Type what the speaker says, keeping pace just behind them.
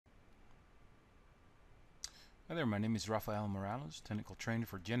Hi there, my name is Rafael Morales, Technical Trainer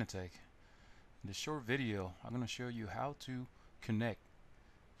for Genetec. In this short video, I'm going to show you how to connect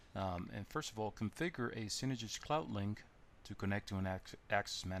and first of all configure a Synergis Cloud Link to connect to an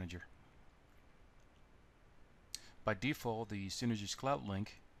Access Manager. By default, the Synergis Cloud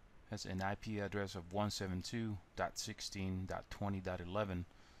Link has an IP address of 172.16.20.11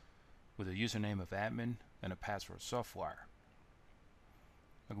 with a username of admin and a password softwire.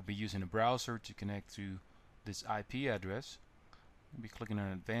 I will be using a browser to connect to this IP address. I'll be clicking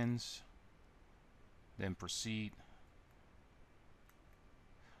on Advanced, then Proceed.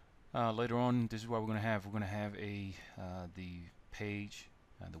 Later on, this is what we're going to have. We're going to have the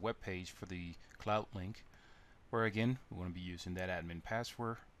web page for the Cloud Link, where again we're going to be using that admin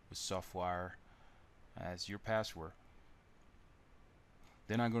password with softwire as your password.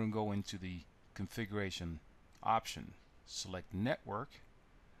 Then I'm going to go into the configuration option, select Network,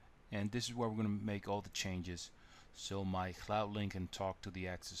 and this is where we're going to make all the changes so my Cloud Link can talk to the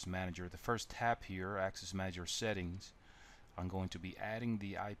Access Manager. The first tab here, Access Manager Settings, I'm going to be adding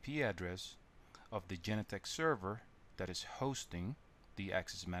the IP address of the Genetec server that is hosting the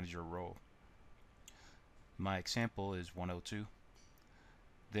Access Manager role. My example is 102.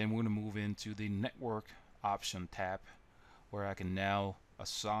 Then we're going to move into the Network option tab, where I can now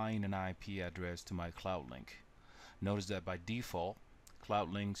assign an IP address to my Cloud Link. Notice that by default,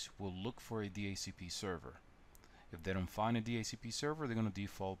 Cloud Links will look for a DHCP server. If they don't find a DHCP server, they're going to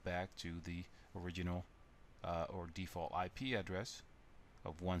default back to the original or default IP address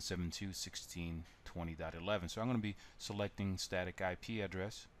of 172.16.20.11. So I'm going to be selecting static IP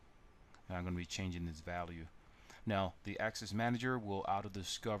address, and I'm going to be changing this value. Now, the Access Manager will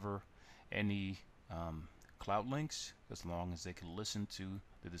auto-discover any Cloud Links as long as they can listen to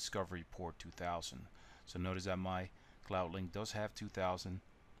the discovery port 2000. So notice that my Cloud Link does have 2000.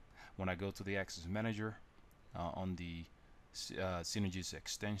 When I go to the Access Manager on the Synergis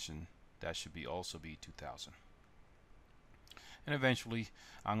extension, that should also be 2000. And eventually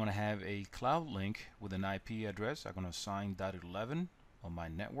I'm going to have a Cloud Link with an IP address. I'm going to assign .11 on my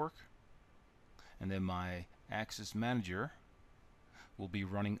network, and then my Access Manager will be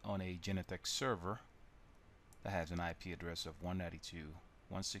running on a Genetec server that has an IP address of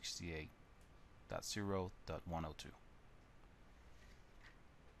 192.168.0.102.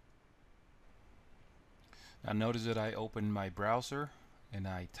 Now notice that I open my browser and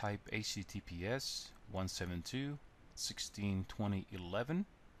I type HTTPS 172.16.20.11.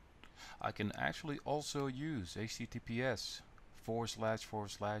 I can actually also use HTTPS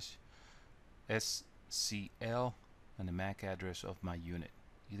 // and the MAC address of my unit.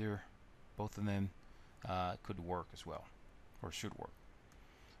 Both of them could work as well, or should work.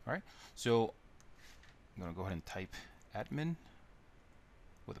 Alright, so I'm going to go ahead and type admin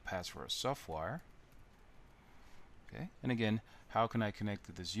with a password softwire. Okay, and again, how can I connect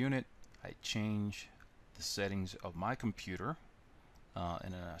to this unit? I change the settings of my computer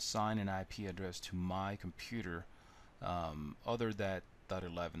and assign an IP address to my computer other than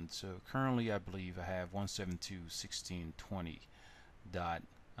 .11. So currently I believe I have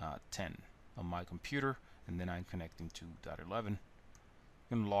 172.16.20.10 on my computer, and then I'm connecting to .11. I'm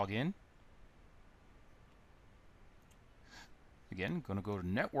going to log in. Again, I'm going to go to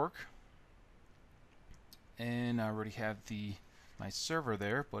Network, and I already have my server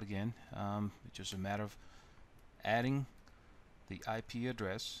there, but again, it's just a matter of adding the IP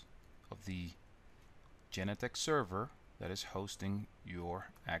address of the Genetec server that is hosting your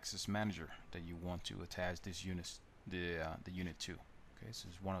Access Manager that you want to attach this unit, the unit to. Okay, so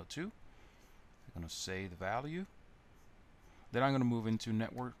this is 102. I'm going to save the value. Then I'm going to move into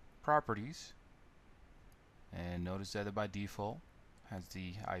Network Properties, and notice that by default has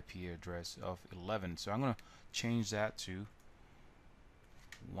the IP address of 11. So I'm going to change that to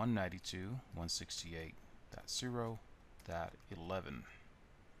 192.168.0.11. Okay.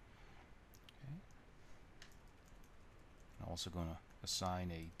 I'm also going to assign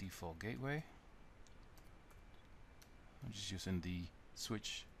a default gateway. I'm just using the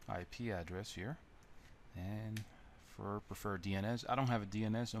switch IP address here, and for preferred DNS, I don't have a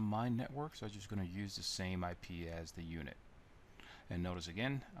DNS on my network, so I'm just going to use the same IP as the unit. And notice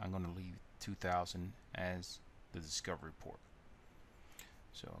again, I'm going to leave 2000 as the discovery port.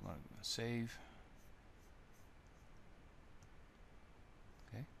 So I'm going to save.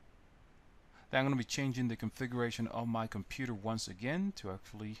 Okay. Then I'm going to be changing the configuration of my computer once again to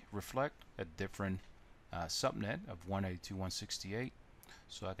actually reflect a different subnet of 192.168.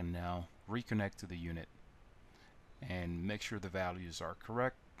 So I can now reconnect to the unit and make sure the values are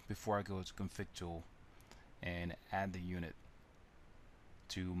correct before I go to Config Tool and add the unit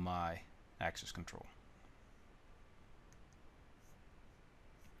to my access control.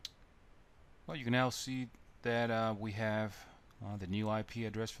 Well, you can now see that we have the new IP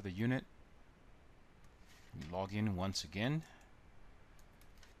address for the unit. Log in once again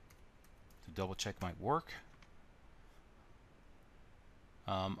to double check my work.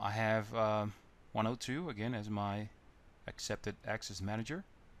 I have 102 again as my accepted access manager,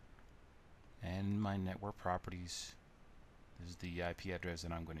 and my network properties is the IP address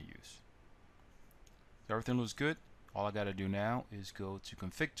that I'm going to use. So everything looks good. All I got to do now is go to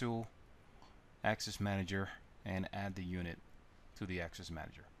Config Tool, Access Manager, and add the unit to the Access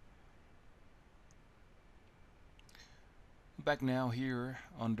Manager. Back now here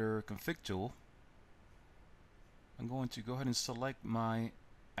under Config Tool, I'm going to go ahead and select my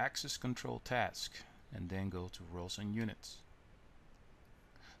access control task and then go to roles and units.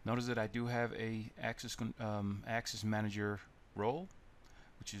 Notice that I do have a access manager role,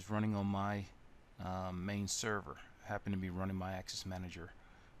 which is running on my main server. I happen to be running my access manager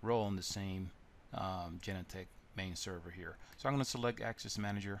role on the same Genetec main server here. So I'm going to select access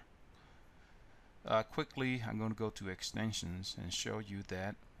manager. Quickly, I'm going to go to extensions and show you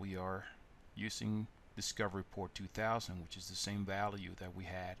that we are using Discovery Port 2000, which is the same value that we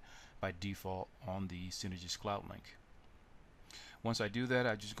had by default on the Synergis Cloud Link. Once I do that,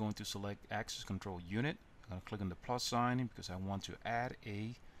 I'm just going to select Access Control Unit. I'm going to click on the plus sign because I want to add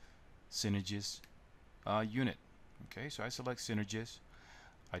a Synergis unit. Okay, so I select Synergis.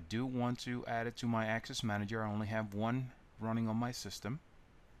 I do want to add it to my Access Manager. I only have one running on my system.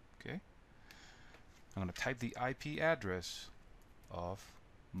 Okay, I'm going to type the IP address of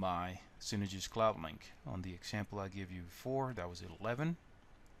my Synergis Cloud Link. On the example I gave you before, that was 11.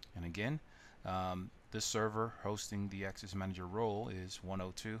 And again, this server hosting the Access Manager role is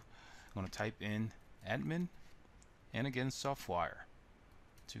 102. I'm going to type in admin and again softwire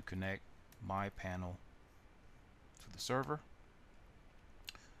to connect my panel to the server.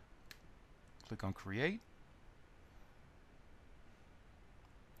 Click on create.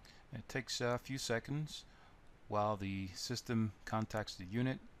 It takes a few seconds while the system contacts the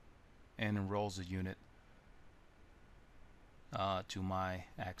unit and enrolls the unit to my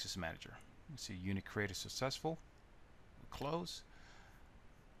Access Manager. You see unit created successful. We'll close.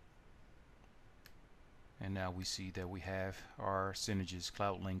 And now we see that we have our Synergis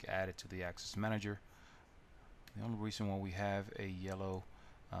Cloud Link added to the Access Manager. The only reason why we have a yellow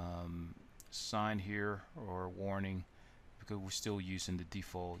sign here or warning because we're still using the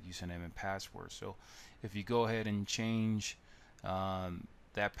default username and password. So if you go ahead and change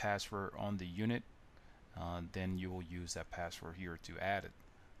that password on the unit, then you will use that password here to add it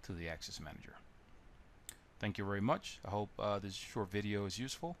to the Access Manager. Thank you very much. I hope this short video is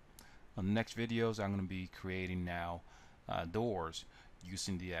useful. On the next videos, I'm going to be creating now doors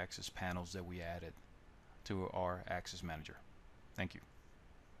using the access panels that we added to our Access Manager. Thank you.